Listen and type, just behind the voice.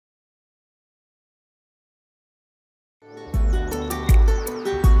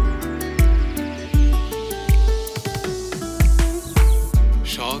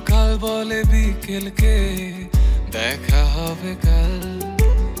বলে বিকেলকে দেখা হবে কাল,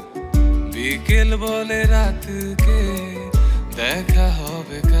 বিকেল বলে রাতকে দেখা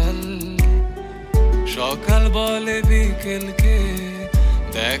হবে কাল, সকাল বলে বিকেলকে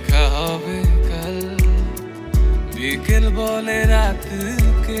দেখা হবে কাল, বিকেল বলে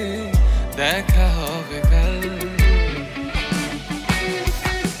রাতকে দেখা হবে কাল।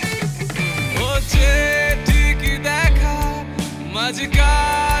 ও যে ঠিকই দেখা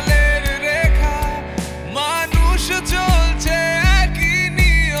মাঝকালের রেখা, মানুষ চলছে একই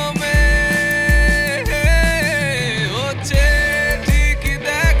নিয়মে। ও যে ঠিকই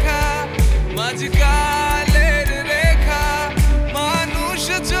দেখা মাঝকালের রেখা, মানুষ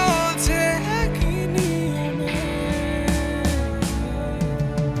চলছে একই নিয়মে।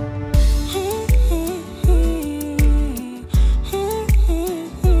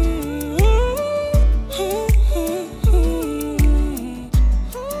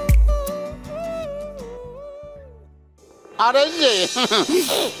 আর এই যে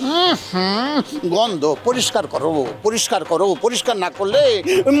গন্ধ পরিষ্কার করো, পরিষ্কার করো, পরিষ্কার না করলে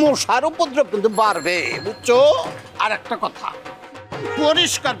মশার উপদ্রব কিন্তু বাড়বে, বুঝছো? আর একটা কথা,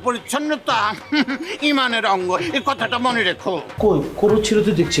 পরিষ্কার পরিচ্ছন্নতা ইমানের অঙ্গ, এই কথাটা মনে রেখো। কই করছিল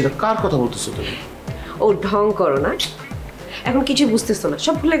তো দেখছি না, কার কথা বলতেছো তুমি? ও ঢং করো না, এখন কিছু বুঝতেছো না,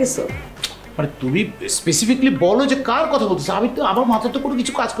 সব ভুলে গেছো। মানে তুমি স্পেসিফিকলি বলো যে কার কথা বলতেছো, আমি তো আমার মাথা তো কোনো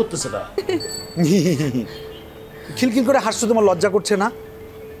কিছু কাজ করতেছে না। খিলখিল করে হাসছো, তোমার লজ্জা করছে না?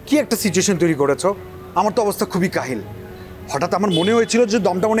 কি একটা সিচুয়েশন তৈরি করেছো, আমার তো অবস্থা খুবই কাহিল। হঠাৎ আমার মনে হয়েছিল যে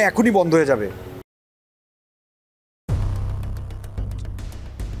দমটা মনে এখনই বন্ধ হয়ে যাবে।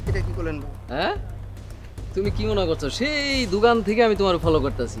 এটা কি করলেন? হ্যাঁ, তুমি কি মনে করছো সেই দোকান থেকে আমি তোমার ফলো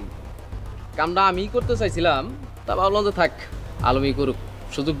করতেছি? কামটা আমি করতে চাইছিলাম, তা ভাবলাম যে থাক আলমই করুক,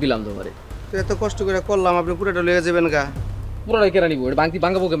 সুযোগ দিলাম তোমারে। তো এত কষ্ট করে করলাম, আপনি পুরোটা লয়ে যাবেন গা? পুরোটাই কেরা নিবো, বাংতি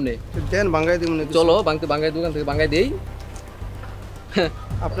ভাঙাবো কেমনে? দেন ভাঙাই দিব। চলো বাংতি ভাঙাই, দোকান থেকে ভাঙাই দেই।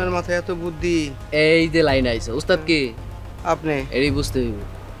 আপনার মাথায় এত বুদ্ধি। এই যে লাইন আইছে, উস্তাদ কে? আপনি এরই বুঝতে হইব।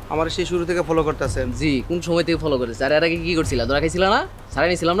 আমার সেই শুরু থেকে ফলো করতেছেন? জি, কোন সময় থেকে ফলো করেছে? আর এর আগে কি করছিলা? ধরা খাইছিলা না? সারাই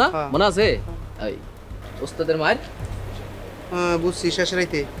নিছিলাম না, মনে আছে? এই উস্তাদের মার। হ্যাঁ বুঝছি, শেষ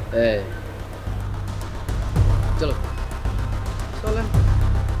রাইতে। চলো চলেন।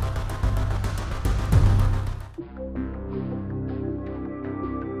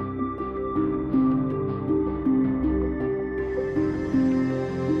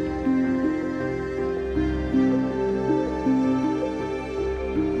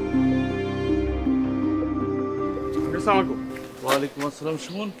 ওয়ালাইকুম আসসালাম।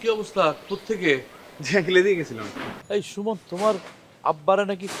 সুমন, কি অবস্থা? কোত্থেকে? জঙ্গলে দিয়ে গেছিলাম। এই সুমন, তোমার আব্বারা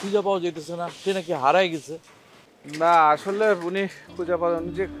নাকি খুঁজে পাওয়া যেতেছে না, সে নাকি হারায় গেছে? না আসলে উনি খুঁজে পান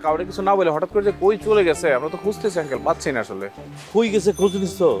যে কাউরে কিছু না বলে হঠাৎ করে যে কই চলে গেছে, আমরা তো খুঁজতেছি আঙ্কেল, পাচ্ছি না আসলে। কই গেছে খোঁজ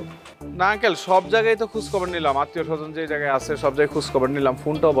নিচ্ছ? না আঙ্কেল, সব জায়গায় তো খোঁজ খবর নিলাম, আত্মীয় স্বজন যে জায়গায় আছে সব জায়গায় খোঁজ খবর নিলাম,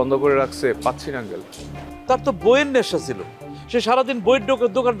 ফোনটাও বন্ধ করে রাখছে, পাচ্ছি না আঙ্কেল। তার তো বইয়ের নেশা ছিল, সে সারাদিন বইয়ের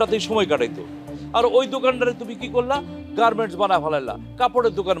দোকানটাতেই সময় কাটাইতো। আর ওই দোকানটারে তুমি কি করলা? গার্মেন্টস বানায় ফেলাইলা,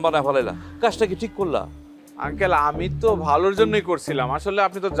 কাপড়ের দোকান বানায় ফেলাইলা। কাজটা কি ঠিক করলা? আঙ্কেল আমি তো ভালোর জন্যই করছিলাম, আসলে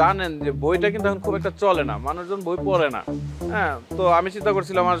আপনি তো জানেন যে বইটা কিন্তু এখন খুব একটা চলে না, মানুষজন বই পড়ে না। হ্যাঁ, তো আমি চিন্তা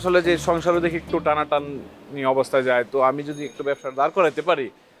করছিলাম আসলে যে সংসারে দেখি একটু টানাটানি অবস্থায় যায়, তো আমি যদি একটু ব্যবসা দাঁড় করাতে পারি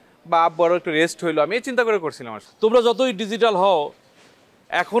বা বড় একটু রেস্ট হইলো, আমি এই চিন্তা করে করছিলাম। আসলে তোমরা যতই ডিজিটাল হও,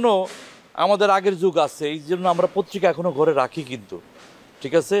 এখনো আমাদের আগের যুগ আছে, এই জন্য আমরা পত্রিকা এখনো ঘরে রাখি। কিন্তু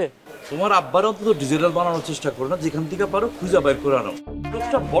ঠিক আছে, তোমার আব্বার অন্তত ডিজিটাল বানানোর চেষ্টা করো না, যেখান থেকে পারো খুঁজে বের করে আনো।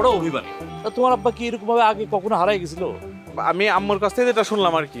 লোকটা বড় অভিমানী। তোমার আব্বা কি এরকম ভাবে আগে কখনো হারাই গেছিল? আমি আম্মুর কাছ থেকে যেটা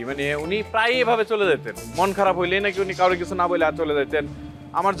শুনলাম আর কি, মানে উনি প্রায় এভাবে চলে যেতেন, মন খারাপ হইলেই নাকি উনি কারো কিছু না বলে আর চলে যেতেন।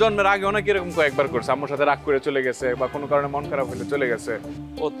 আমার জন্মের আগে অনেক এরকম কয়েকবার করছে, আম্মুর সাথে রাগ করে চলে গেছে বা কোনো কারণে মন খারাপ হইলে চলে গেছে।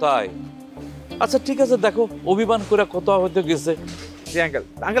 ও তাই? আচ্ছা ঠিক আছে, দেখো অভিমান করে কত হয়তো গেছে। জি আঙ্কেল।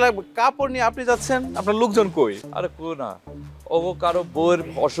 আঙ্কেল কাপড় নিয়ে আপনি যাচ্ছেন, আপনার লোকজন কই? আরে কো না, ও কারো বউয়ের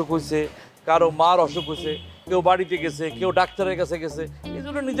অসুখ হয়েছে, কারো মার অসুখ হয়েছে, কেউ বাড়িতে গেছে, কেউ ডাক্তারের কাছে গেছে, এই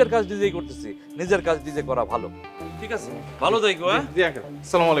জন্য নিজের কাজ নিজেই করতেছি। নিজের কাজ নিজে করা ভালো। ঠিক আছে, ভালো থাকো। হ্যাঁ জি আঙ্কেল,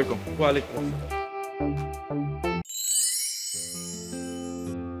 আসসালামু আলাইকুম। ওয়ালাইকুম আসসালাম।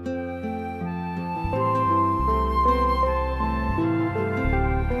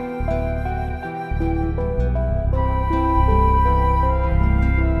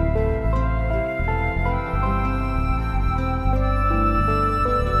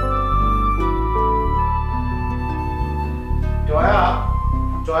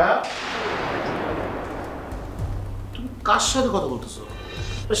 তুমি কার সাথে কথা বলতেছো?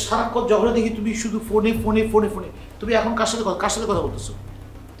 সারাক্ষণ ঝগড়া দেখি তুমি শুধু ফোনে ফোনে ফোনে ফোনে। তুমি এখন কার সাথে কথা বলতেছো?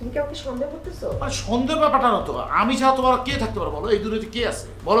 তুমি কি আমাকে সন্দেহ করতেছো? মানে সন্দেহ ব্যাপারটা না তো, আমি ছাড়া তোমার কে থাকতে পারো বলো? এই দুনিয়াতে কে আছে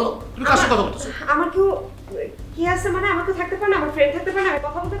বলো? তুমি কার সাথে কথা বলতেছো? আমার কেউ কি আছে মানে? আমার কেউ থাকতে পারে না? আমার ফ্রেন্ড থাকতে পারে না? আমি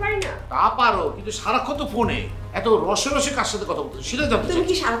কথা বলতে পারি না? তা পারো, কিন্তু সারাক্ষণ তো ফোনে এত রসে রসে কার সাথে কথা বলতেছো সেটা জানতে চাই। তুমি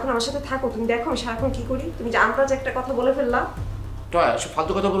কি সারাক্ষণ আমার সাথে থাকো? তুমি দেখো আমি সারাক্ষণ কি করি? তুমি জানতা যে একটা কথা বলে ফেললাম।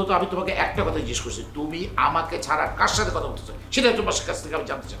 ফালতু কথা বলো তো। আমি তোমাকে একটা কথা জিজ্ঞেস করছি, তুমি আমাকে ছাড়া কার সাথে কথা বলতেছো সেটা তোমার কাছ থেকে আমি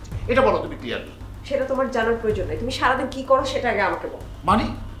জানতে চাচ্ছি। এটা বলো তুমি ক্লিয়ারলি। সেটা তোমার জানার প্রয়োজন নেই। তুমি সারাদিন কি করো সেটা আগে আমাকে বলো। মানে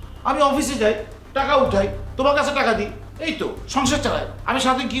আমি অফিসে যাই, টাকা উঠাই, তোমার কাছে টাকা দিই, এই তো সংসার চালাই। আমি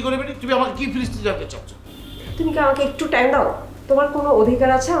সারাদিন কি করে বেরি? তুমি আমাকে কি ফিরিস্তি জানতে চাচ্ছ? তুমি কি আমাকে একটু টাইম দাও? তোমার কোনো অধিকার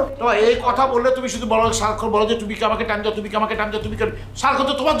আছে আমাকে? তো এই কথা বললে তুমি শুধু বলো, সারাক্ষণ বলো যে তুমি কি আমাকে টাইম দাও, তুমি কি আমাকে টাইম দাও, তুমি সারাক্ষণ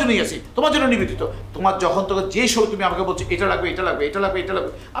তো তোমার জন্যই আছি, তোমার জন্য নিবেদিত। তোমার যখন তখন যে সময় তুমি আমাকে বলছো এটা লাগবে, এটা লাগবে, এটা লাগবে, এটা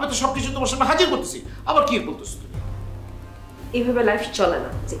লাগবে, আমি তো সবকিছু তোমার সামনে হাজির করতেছি। আবার কি বলতেছো তুমি? এইভাবে লাইফ চলে না,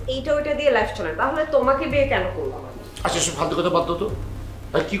 যে এইটা ওইটা দিয়ে লাইফ চলে না। তাহলে তোমাকে বিয়ে কেন করলাম আমি? আচ্ছা সব ফালতু কথা বাদ দাও তো।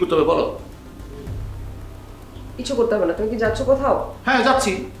 আর কি করতে হবে বলো? কিছু করতে হবে না। তুমি কি যাচ্ছ কোথাও? হ্যাঁ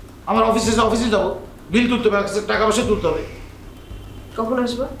যাচ্ছি, আমার অফিসে যাবো, বিল তুলতে হবে, টাকা পয়সা তুলতে হবে। কখন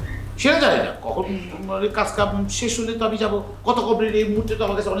আসবে সেটা জানি না, কখন কাজ শেষ হলে তো আমি যাবো। কত কমপ্লিট এই মুহূর্তে তো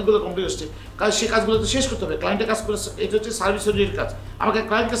আমার কাছে অনেকগুলো কমপ্লিট আসছে, কাজ সে কাজগুলো তো শেষ করতে হবে। ক্লায়েন্টের কাজ করে, এটা হচ্ছে সার্ভিস ওরিয়েন্টেড কাজ, আমাকে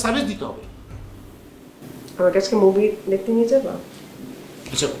ক্লায়েন্টকে সার্ভিস দিতে হবে। আমার কাছে মুভি দেখতে নিয়ে যাবা?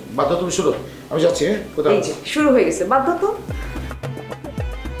 আচ্ছা বাদ দাও, তুমি শুরু, আমি যাচ্ছি। হ্যাঁ কোথাও এই যে শুরু হয়ে গেছে, বাদ দাও তো।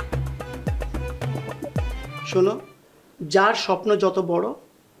 শোনো, যার স্বপ্ন যত বড়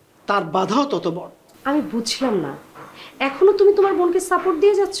তার বাধাও তত বড়। আমি বুঝলাম না, এখনো তুমি তোমার বোনকে সাপোর্ট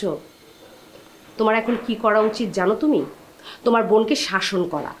দিয়ে যাচ্ছ? তোমার এখন কি করা উচিত জানো তুমি? তোমার বোনকে শাসন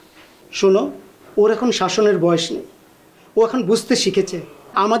করা। শোনো, ওর এখন শাসনের বয়স নেই, ও এখন বুঝতে শিখেছে।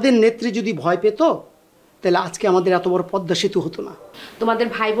 আমাদের নেত্রী যদি ভয় পেত তাহলে আজকে আমাদের এত বড় পদ্মা সেতু হতো না। তোমাদের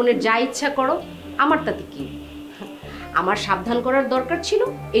ভাই বোনের যা ইচ্ছা করো, আমার তাতে কি? আমার সাবধান করার দরকার ছিল,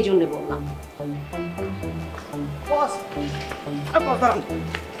 এই জন্য বললাম।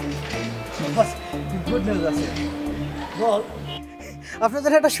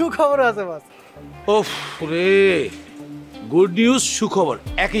 আপনাদের একটা সুখবর আছে বস। ওফ রে, গুড নিউজ সুখবর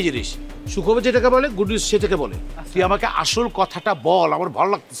একই জিনিস। সুখবর যেটাকে বলে, গুড নিউজ সেটাকে বলে। তুই আমাকে আসল কথাটা বল, আমার ভালো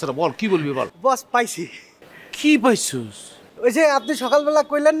লাগতেছে না, বল কি বলবি বল। বস পাইছি। কি পাইছিস? ওই যে আপনি সকালবেলা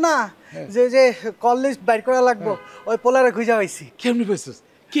কইলেন না যে যে কল লিস্ট বাইর করা লাগবো, ওই পোলারে খুঁজে পাইছি। কেমনি পাইছিস?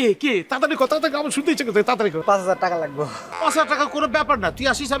 কে কে? তাড়াতাড়ি কথা, আমার শুনতে ইচ্ছে করতে, তাড়াতাড়ি কর। 5,000 টাকা লাগবে। 5,000 টাকা কোনো ব্যাপার না, তুই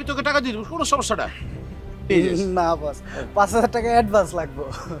আসিস আমি তোকে টাকা দিয়ে দেবো, কোনো সমস্যা না। না বস, 5,000 টাকা অ্যাডভান্স লাগবে।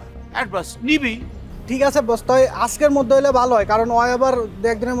 অ্যাডভান্স নিবি? ঠিক আছে বস, তাই আজকের মধ্যে হলে ভালো হয়, কারণ ওই আবার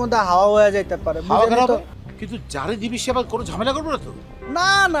একদিনের মধ্যে হাওয়া হয়ে যাইতে পারে। কিন্তু যারে দিবি সে আবার কোনো ঝামেলা করবো না তো?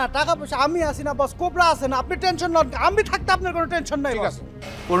 না না, টাকা পয়সা আমি আসি না বস, কোবরা আছে না, আপনি টেনশন নন। আমি থাকতে আপনার কোনো টেনশন নাই। ঠিক আছে,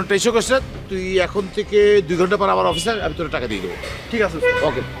 কোনো টেনশন করিস না, তুই এখন থেকে 2 ঘন্টা পর আমার অফিসে আমি তোর টাকা দিয়ে দেবো। ঠিক আছে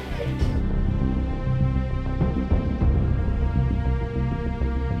ওকে।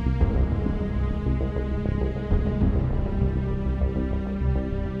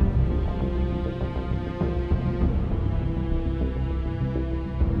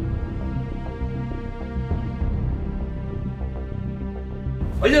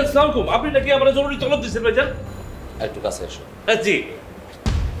 ভাইজান আসসালামু আলাইকুম, আপনি নাকি আমরা জরুরি তলব দিচ্ছেন ভাইজান? একটু কাছে এসো। জি।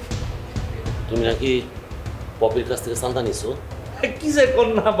 তুমি নাকি পপির কাছ থেকে চাঁদা নিছো? কি যে কোন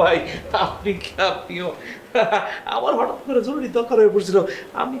না ভাই, আপনিও আমার হঠাৎ করে জরুরি দরকার হয়ে পড়ছিল,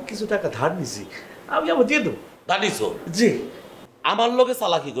 আমি কিছু টাকা ধার নিছি, আমি আবার দিয়ে দেবো। ধার নিছো? জি। আমার লগে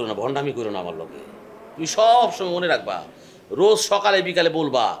চালাকি করো না, ভণ্ডামি করো না আমার লগে। তুমি সব সময় মনে রাখবা, রোজ সকালে বিকালে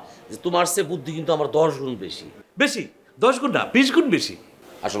বলবা যে তোমার সে বুদ্ধি কিন্তু আমার 10 গুণ বেশি। বেশি? 10 গুণ না, 20 গুণ বেশি।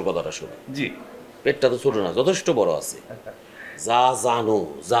 আসল কথাটা শোনো। জি। পেটটা তো ছোট না, যথেষ্ট বড় আছে। যা জানো,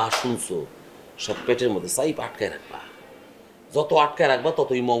 যা শুনছো সব পেটের মধ্যে চাইপ আটকায় রাখবা। যত আটকায় রাখবা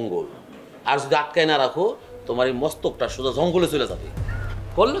ততই মঙ্গল। আর যদি আটকায় না রাখো, তোমার এই মস্তকটা সোজা জঙ্গলে চলে যাবে।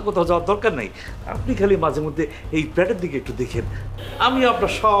 বললে কোথাও যাওয়ার দরকার নেই, আপনি খালি মাঝে মধ্যে এই পেটের দিকে একটু দেখেন, আমি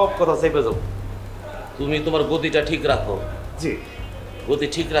আপনার সব কথা চাইবে যাবো। তুমি তোমার গতিটা ঠিক রাখো। জি। গতি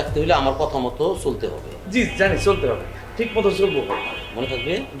ঠিক রাখতে হলে আমার কথা মতো চলতে হবে। জি জানি, চলতে হবে, ঠিক মতো চলবো। মনে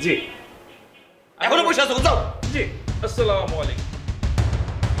থাকবে? জি। এখনো বসে আছো? যাও। জি। আসসালামু আলাইকুম।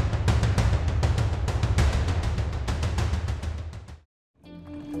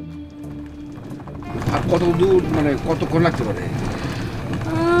 আর কত দূর, মানে কতক্ষণ লাগতে পারে?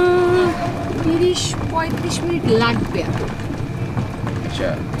 30-35 মিনিট লাগবে। আচ্ছা,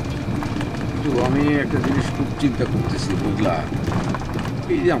 তো আমি একটা জিনিস খুব চিন্তা করতেছি, বুঝলা?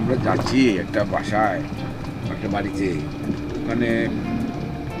 এই যে আমরা যাচ্ছি একটা বাসায়, একটা বাড়িতে, ওখানে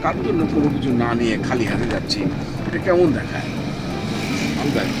কারোর জন্য কোনো কিছু না নিয়ে খালি হাতে যাচ্ছি, এটা কেমন দেখায়?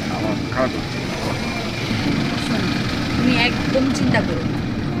 আমার খারাপ হচ্ছে। তুমি একদম চিন্তা করো না,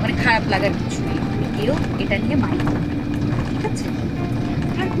 মানে খারাপ লাগার কিছু নেই, তুমি কেউ এটা নিয়ে মাইন্ড করবে না, ঠিক আছে?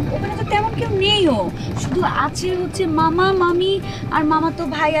 আর ওখানে তো তেমন কেউ নেইও, শুধু আছে হচ্ছে মামা মামি আর মামাতো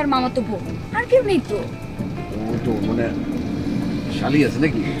ভাই আর মামাতো বোন, আর কেউ নেই তো। ও তো মানে শালি আছে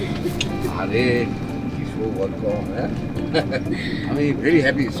নাকি? আরে কি সৌভাগ্য! হ্যাঁ, আমি ভেরি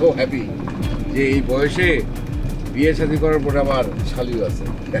হ্যাপি, সো হ্যাপি যে এই বয়সে বিয়ে শাদী করার পরে আমার শালিও আছে।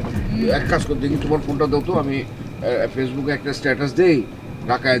 এক কাজ করতে কি তোমার ফোনটা দাও তো, আমি ফেসবুকে একটা স্ট্যাটাস দেই,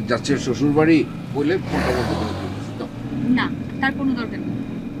 ঢাকায় যাচ্ছে শ্বশুর বাড়ি বলে ফোনটা বন্ধ করে দিয়েছি। না, তার কোনো দরকার নেই।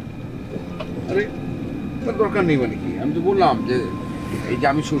 আরে তার দরকার নেই মানে কি? আমি তো বললাম যে এই যে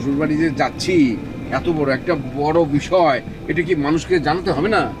আমি শ্বশুর বাড়ি যে যাচ্ছি, এত বড় একটা বড় বিষয়, এটা কি মানুষকে জানাতে হবে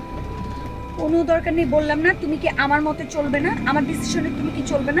না? কোনো দরকার নেই বললাম না? তুমি কি আমার মতে চলবে না? আমার ডিসিশনে তুমি কি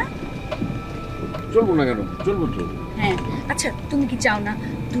চলবে না? চলবো না কেন? চলবো তো। হ্যাঁ, আচ্ছা তুমি কি চাও না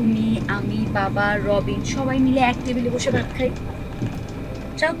তুমি, আমি, বাবা, রবিন সবাই মিলে এক টেবিলে বসে ভাত খাই?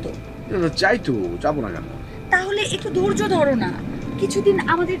 চাও তো? চাই তো, যাবো না কেন? তাহলে একটু ধৈর্য ধরো না, কিছুদিন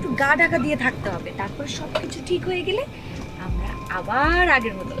আমাদের একটু গা ঢাকা দিয়ে থাকতে হবে, তারপর সবকিছু ঠিক হয়ে গেলে আমরা আবার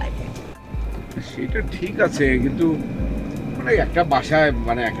আগের মতো লাইফে। সেটা ঠিক আছে, কিন্তু মানে একটা বাসায়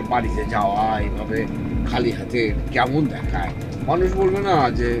মানে একটা বাড়িতে যাওয়া এইভাবে খালি হাতে কেমন দেখায়? মানুষ বলবে না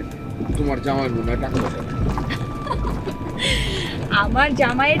যে তোমার জামাই মনে হয় টাকা পয়সা নেই? আমার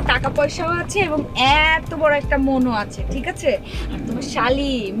জামাইয়ের টাকা পয়সাও আছে এবং এত বড় একটা মনও আছে, ঠিক আছে? আর তোমার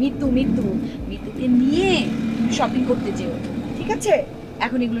শালি মিতুকে নিয়ে তুমি শপিং করতে যেও, ঠিক আছে?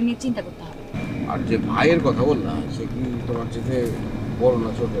 এখন এগুলো নিয়ে চিন্তা করতে হবে। আর যে ভাইয়ের কথা বললাম, সে কি তোমার চেয়ে বড় না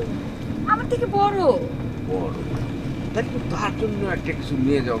ছোট? আমার থেকে বড়। বড়? তাহলে তার জন্য একটা কিছু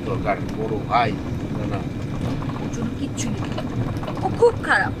নিয়ে যাওয়া দরকার। বড় ভাই না না, ওর জন্য কিচ্ছু নেই, ও খুব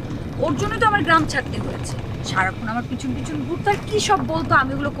খারাপ, ওর জন্য তো আমার গ্রাম ছাড়তে হয়েছে। সারাক্ষণ আমার পিছন পিছন ঘুরতো আর কি সব বলতো,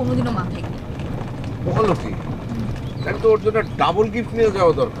 আমি ওগুলো কোনোদিনও মাথায় নিই। বলো কি? তাহলে তো ওর জন্য ডাবল গিফট নিয়ে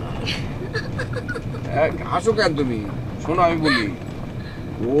যাওয়া দরকার। হাসো কেন তুমি? শোনো, আমি বলি,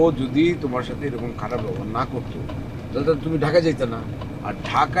 ও যদি তোমার সাথে এরকম খারাপ ব্যবহার না করতো তাহলে তো তুমি ঢাকা যেতে না। আর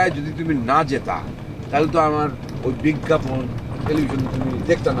ঢাকায় যদি তুমি না যেতা তাহলে তো আমার ওই বিজ্ঞাপন টেলিভিশনে তুমি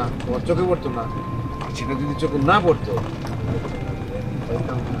দেখতে না, তোমার চোখে পড়তো না। আর সেটা যদি চোখে না পড়তো,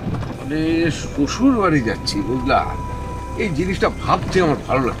 মানে শ্বশুর বাড়ি যাচ্ছি বুঝলা, এই জিনিসটা ভাবতে আমার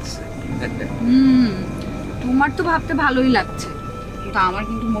ভালো লাগছে। তোমার তো ভাবতে ভালোই লাগছে, কিন্তু আমার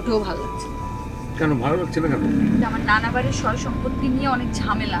কিন্তু মোটেও ভালো লাগছে না। কেন ভালো লাগছে না কেন? আমার নানা বাড়ির সয় সম্পত্তি নিয়ে অনেক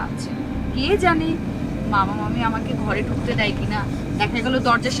ঝামেলা আছে, কে জানে মামা মামি আমাকে ঘরে ঢুকতে দেয় কিনা, দেখা গেল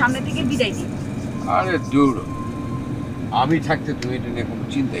দরজার সামনে থেকে বিদায় দিই। আরে দূর, আমি থাকতে তুমি এটা নিয়ে কোনো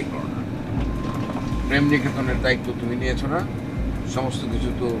চিন্তাই করো না। প্রেম নিকেতনের দায়িত্ব তুমি নিয়েছো না, সমস্ত কিছু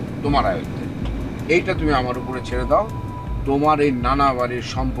তো তোমার আয়ত্তে। এইটা তুমি আমার উপরে ছেড়ে দাও। তোমার এই নানা বাড়ির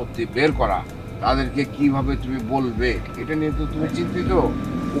সম্পত্তি বের করা, তাদেরকে কিভাবে তুমি বলবে, এটা নিয়ে তো তুমি চিন্তিত।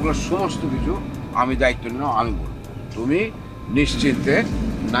 ওগুলো সমস্ত কিছু আমি দায়িত্ব নিলাম, আমি বলবো। তুমি নিশ্চিন্তে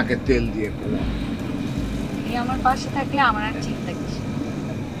নাকে তেল দিয়ে ঘুমাও। এই আমার পাশে থাকলে আমার আর চিন্তা কিছু,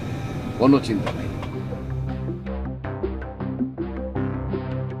 কোনো চিন্তা নেই।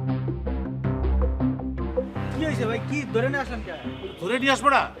 কি হয়েছে ভাই? কি ধরে নিয়ে আসলেন? ধরে নিয়ে আসবো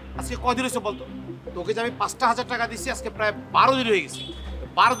না? আজকে কদিন হয়েছে বলতো? তোকে যে আমি 5,000 টাকা দিচ্ছি, আজকে প্রায় 12 দিন হয়ে গেছে।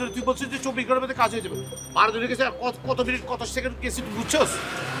 12 দিনে তুই বলছিস যে 24 ঘন্টার মধ্যে কাজ হয়ে যাবে। 12 দিন হয়ে গেছে, আর কত মিনিট কত সেকেন্ড গেছি তুই বুঝছস?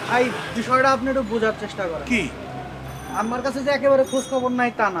 ভাই বিষয়টা আপনি একটু বোঝার চেষ্টা করেন। কি আমার কাছে যে একেবারে খোঁজ খবর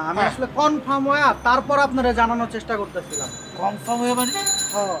নাই তা না, আমি আসলে কনফার্ম হয়ে তারপর আপনারা জানানোর চেষ্টা করতেছিলাম। কনফার্ম হয়ে মানে?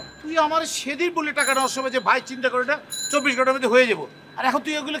 হ্যাঁ। তুই আমার সেদিন বললি টাকা নেওয়ার সময় যে ভাই চিন্তা করে না 24 ঘন্টার মধ্যে হয়ে যাবো, আর এখন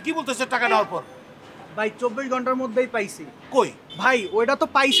তুই এগুলো কি বলতেছিস টাকা নেওয়ার পর? ভাই 24 ঘন্টার মধ্যেই পাইছি। কই ভাই ওইটা তো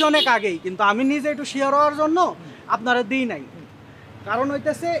পাইছি অনেক আগেই, কিন্তু আমি নিজে একটু শেয়ার হওয়ার জন্য আপনারা দিই নাই। কারণ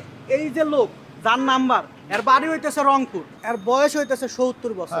হইতেছে এই যে লোক যার নাম্বার, এর বাড়ি হইতেছে রংপুর, এর বয়স হইতেছে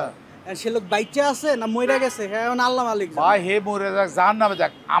 70 বছর। সে লোক বাইচে আছে না মইরা গেছে, হ্যাঁ আল্লাহ মালিক। ভাই হে মরে যাক, যার নামে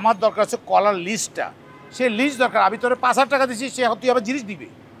যাক, আমার দরকার হচ্ছে কলার লিস্টটা। সে লিস্ট দরকার। আমি তোরে 5,000 টাকা দিচ্ছি, সে তুই আবার জিনিস দিবে।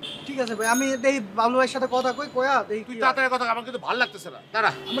 ঠিক আছে ভাই, আমি এই বাবলু ভাইয়ের সাথে কথা কয়া দেই। তুই তাড়াতাড়ি কথা, আমার কিন্তু ভালো লাগতেছে না।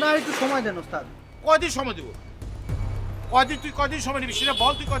 দাঁড়া, আমরা আর একটু সময় দেন ওস্তাদ। কয়দিন সময় দিব? তুই কয়দিন সময় নিবি সেটা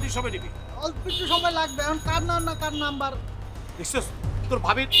বল। তুই কয়দিন সময় নিবি? অল্প একটু সময় লাগবে। এখন কার নাম্বার দেখছিস? তোর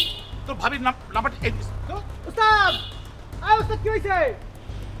ভাবির নাম্বারটা এই ওস্তাদ। ওস্তাদ কি হয়েছে?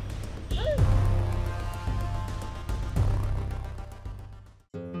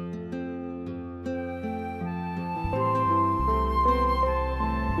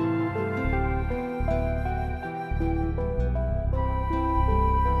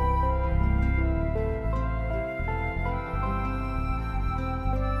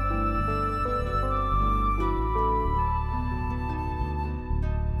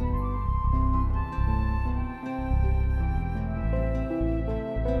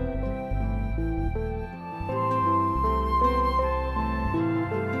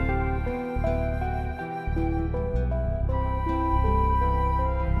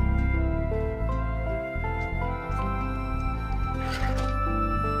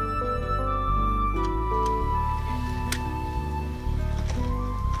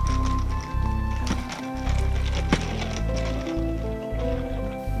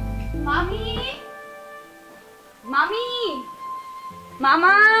 মামি মামি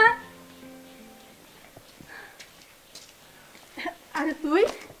মামা আরে তুই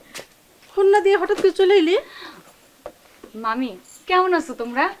ফোন না দিয়ে হঠাৎ করে চলে এলি? মামি কেমন আছো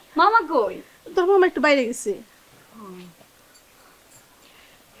তোমরা? মামা কই? তোর মামা একটু বাইরে গেছে।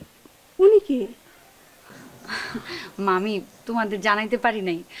 উনি কি? মামি তোমাদের জানাইতে পারি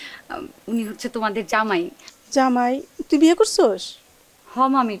নাই, উনি হচ্ছে তোমাদের জামাই। জামাই? তুই বিয়ে করছস? হ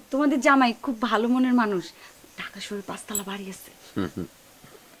মামি, তোমাদের জামাই খুব ভালো মনের মানুষ, ঢাকা শহরে 5 তলা বাড়ি আছে।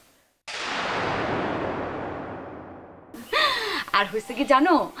 আর হয়েছে কি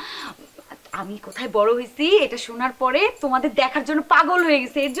জানো, আমি কোথায় বড় হয়েছি এটা শোনার পরে তোমাদের দেখার জন্য পাগল হয়ে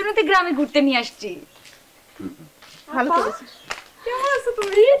গেছে, এর জন্য তো গ্রামে ঘুরতে নিয়ে আসছি। ভালো করেছিস। কেমন আছো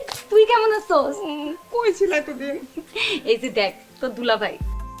তুমি? তুই কেমন আছোস? কই ছিলা এতদিন? এই যে দেখ তোর দুলা ভাই।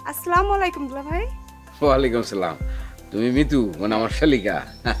 আসসালামু আলাইকুম দুলা ভাই। ওয়ালাইকুম সালাম। তুমি মিতু মানে আমার শালিকা?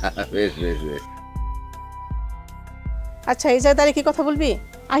 বেশ বেশ বেশ। আচ্ছা এই জায়গায় দাঁড়িয়ে কি কথা বলবি?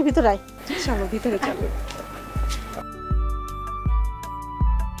 আয় ভিতরে আয়। চলো ভিতরে চলো।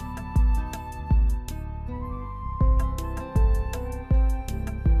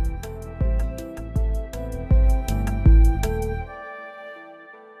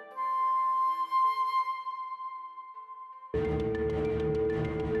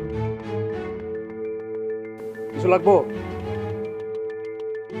 কিছু লাগবো?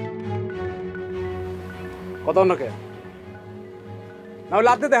 কত অন্যকে না হলে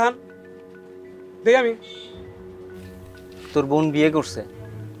আপনি দেখান দেখি আমি। তোর বোন বিয়ে করছে?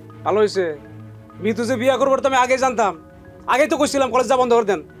 ভালো হয়েছে। মিতু যে বিয়ে করবো তো আমি আগেই জানতাম, আগেই তো কইছিলাম কলেজ যা বন্ধ করে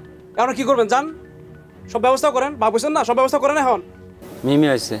দেন। এখন কি করবেন জান? সব ব্যবস্থা করেন, ভাবছেন না? সব ব্যবস্থা করেন এখন। মিমি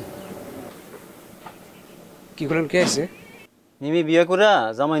আইছে। কি করেন? কে আছে? মিমি বিয়ে করে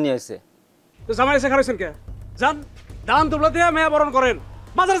জামাই নিয়ে আইছে। তো জামাই এসে খারাইছেন কে? যান দান তোমরা দিয়ে মেয়া বরণ করেন।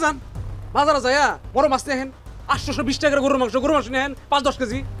 বাজারে যান, বাজারে যাইয়া বড় মাছ নিয়ে হেন 820 টাকার গরুর মাংস নিয়ে হেন 5-10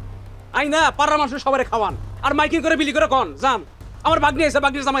 কেজি আই না পাড়ার মাংস সবাই খাওয়ান আর মাইকিং করে বিলি করে কন। যান আমার বাগনি আছে,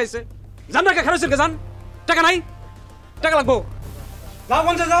 বাগনির জামাই আছে। যান না কে খারাইছেন কে? যান, টাকা নাই, টাকা লাগবো। যাও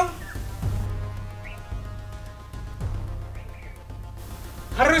কোন যাও,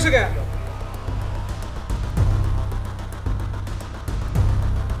 খারাইছে কে?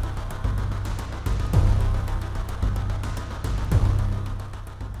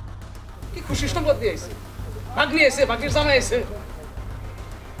 সিস্টেম করতে আইছে, বাগনি আছে, বাগনির জামাই আছে।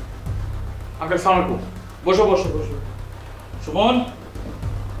 আঙ্কেল সালাম আলাইকুম। বসো বসো বসো। সুমন,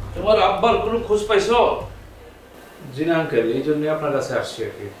 তোমার আব্বার কোনো খোঁজ পাইছো? জি না আঙ্কেল, এই জন্যই আপনার কাছে আসছি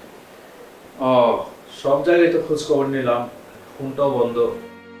আর কি। সব জায়গায় তো খোঁজ খবর নিলাম, ফোনটাও বন্ধ।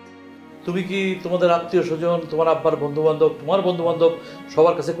 তুমি কি তোমাদের আত্মীয় স্বজন, তোমার আব্বার বন্ধু বান্ধব, তোমার বন্ধু বান্ধব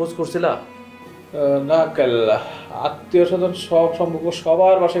সবার কাছে খোঁজ করছিলা? না আঙ্কেল, আত্মীয় স্বজন সব সম্পর্ক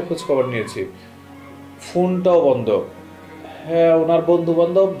সবার বাসায় খোঁজ খবর নিয়েছি, ফোনটাও বন্ধ। হ্যাঁ, ওনার বন্ধু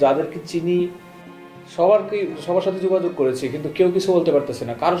বান্ধব যাদেরকে চিনি সবার সাথে যোগাযোগ করেছি, কিন্তু কেউ কিছু বলতে পারতেছে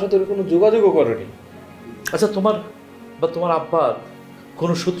না, কারোর সাথে কোনো যোগাযোগও করেনি। আচ্ছা, তোমার বা তোমার আব্বার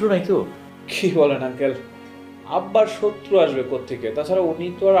কোনো শত্রু নাই তো? কি বলেন আঙ্কেল, আব্বার শত্রু আসবে কোত্থেকে? তাছাড়া উনি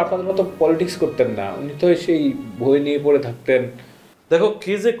তো আর আপনাদের মতো পলিটিক্স করতেন না, উনি তো সেই বই নিয়ে পড়ে থাকতেন। দেখো,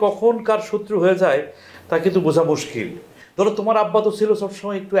 কে যে কখন কার শত্রু হয়ে যায় তা কিন্তু বোঝা মুশকিল। ধরো তোমার আব্বা তো ছিল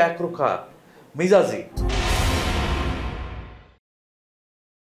সবসময় একটু একরোখা মিজাজি।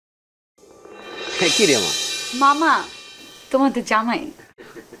 কি রে মা? মামা তোমাদের জামাই।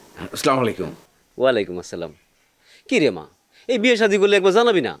 আসসালামু আলাইকুম। ওয়ালাইকুম আসসালাম। কি রে মা, এই বিয়ে শাদী করলে একবার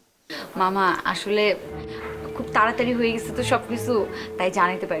জানাবি না? মামা আসলে খুব তাড়াতাড়ি হয়ে গেছে তো সবকিছু, তাই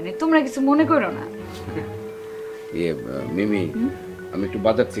জানাইতে পারিনি, তোমরা কিছু মনে করো না। মিমি, আমি একটু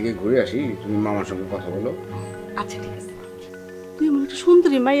বাজার থেকে ঘুরে আসি, তুমি মামার সঙ্গে কথা বলো। আচ্ছা ঠিক আছে। তুই এমন একটা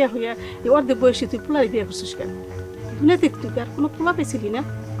সুন্দরী মাইয়া হইয়া এই অর্ধেক বয়সে তুই পোলাই বিয়ে করছিস কেন? দুনিয়াতে তুই আর কোনো পোলা পেয়েছিলি না?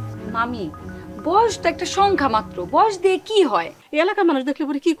 মামি, বয়স তো একটা সংখ্যা মাত্র, বয়স দিয়ে কি হয়? এই এলাকার মানুষ দেখলে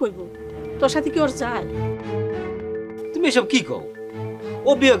পরে কি করবো? তোর সাথে কি ওর যায়? তুমি এসব কি কও?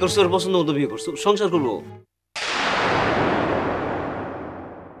 ও বিয়ে করছো, ওর পছন্দ মতো বিয়ে করছো, সংসার করবো।